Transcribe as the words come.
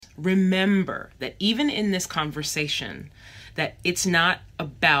remember that even in this conversation, that it's not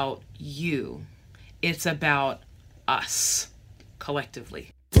about you, it's about us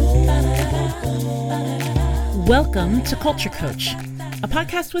collectively. Welcome to Culture Coach, a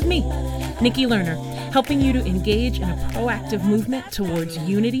podcast with me, Nikki Lerner, helping you to engage in a proactive movement towards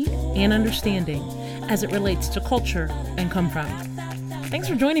unity and understanding as it relates to culture and come from. Thanks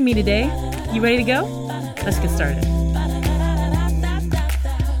for joining me today. You ready to go? Let's get started.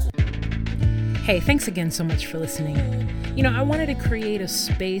 Hey, thanks again so much for listening. I wanted to create a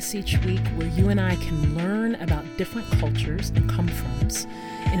space each week where you and I can learn about different cultures and come-froms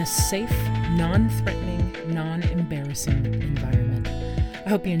in a safe, non-threatening, non-embarrassing environment. I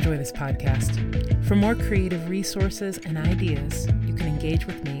hope you enjoy this podcast. For more creative resources and ideas, you can engage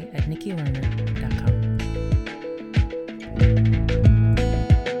with me at nikkilerner.com.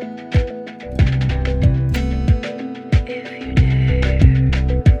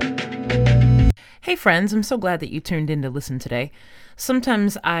 Hey friends, I'm so glad that you tuned in to listen today.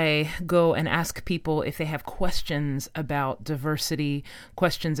 Sometimes I go and ask people if they have questions about diversity,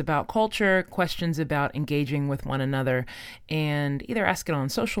 questions about culture, questions about engaging with one another, and either ask it on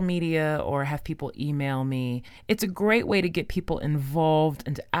social media or have people email me. It's a great way to get people involved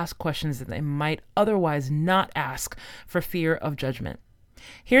and to ask questions that they might otherwise not ask for fear of judgment.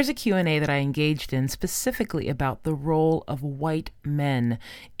 Here's a Q&A that I engaged in specifically about the role of white men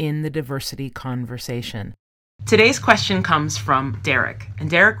in the diversity conversation. Today's question comes from Derek, and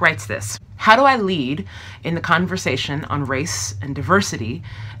Derek writes this: how do I lead in the conversation on race and diversity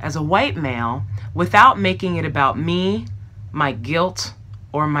as a white male without making it about me, my guilt,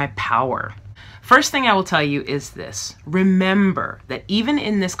 or my power? First thing I will tell you is this: remember that even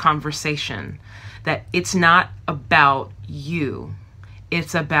in this conversation, that it's not about you.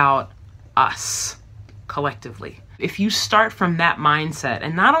 It's about us collectively. If you start from that mindset,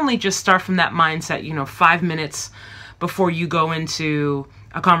 and not only just start from that mindset, 5 minutes before you go into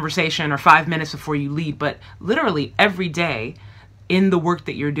a conversation or 5 minutes before you lead, but literally every day in the work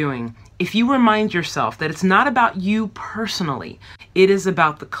that you're doing, if you remind yourself that it's not about you personally, it is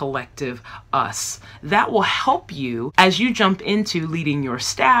about the collective us, that will help you as you jump into leading your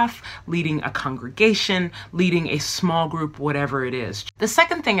staff, leading a congregation, leading a small group, whatever it is. The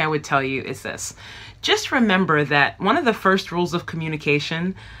second thing I would tell you is this: just remember that one of the first rules of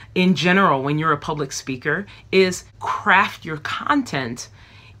communication in general when you're a public speaker is craft your content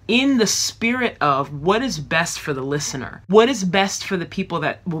in the spirit of what is best for the listener, what is best for the people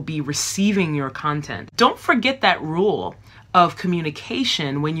that will be receiving your content. Don't forget that rule of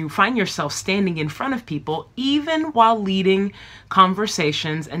communication when you find yourself standing in front of people, even while leading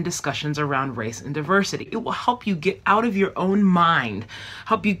conversations and discussions around race and diversity. It will help you get out of your own mind,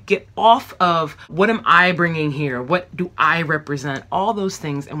 help you get off of what am I bringing here? What do I represent? All those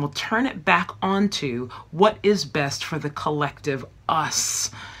things, and will turn it back onto what is best for the collective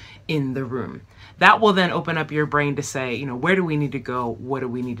us in the room. That will then open up your brain to say, where do we need to go? What do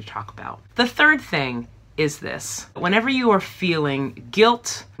we need to talk about? The third thing is this: whenever you are feeling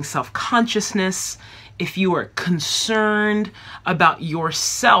guilt, self-consciousness, if you are concerned about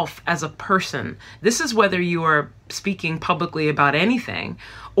yourself as a person, this is whether you are speaking publicly about anything,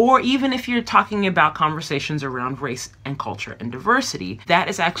 or even if you're talking about conversations around race and culture and diversity, that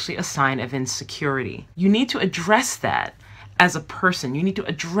is actually a sign of insecurity. You need to address that as a person. You need to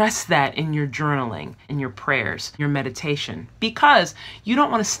address that in your journaling, in your prayers, your meditation, because you don't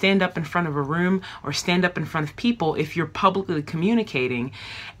want to stand up in front of a room or stand up in front of people if you're publicly communicating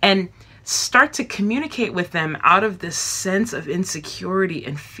and start to communicate with them out of this sense of insecurity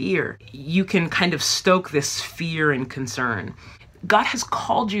and fear. You can kind of stoke this fear and concern. God has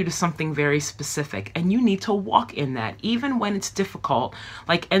called you to something very specific, and you need to walk in that, even when it's difficult,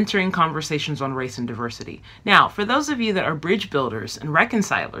 like entering conversations on race and diversity. Now, for those of you that are bridge builders and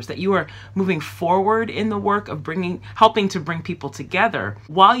reconcilers, that you are moving forward in the work of helping to bring people together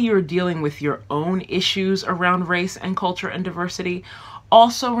while you're dealing with your own issues around race and culture and diversity,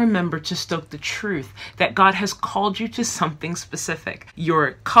 also remember to stoke the truth that God has called you to something specific.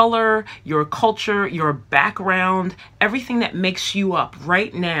 Your color, your culture, your background, everything that makes you up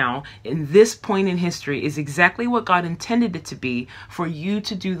right now in this point in history is exactly what God intended it to be for you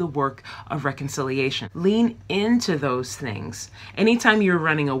to do the work of reconciliation. Lean into those things. Anytime you're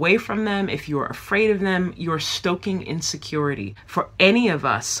running away from them, if you're afraid of them, you're stoking insecurity. For any of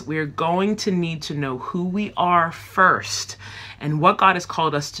us, we're going to need to know who we are first and what God has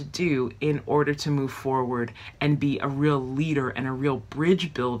called us to do in order to move forward and be a real leader and a real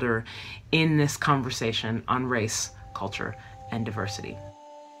bridge builder in this conversation on race, culture, and diversity.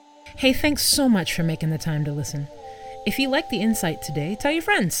 Hey, thanks so much for making the time to listen. If you like the insight today, tell your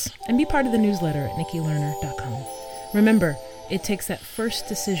friends and be part of the newsletter at nikkilerner.com. Remember, it takes that first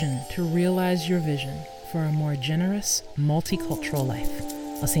decision to realize your vision for a more generous, multicultural life.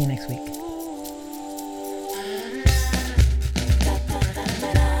 I'll see you next week.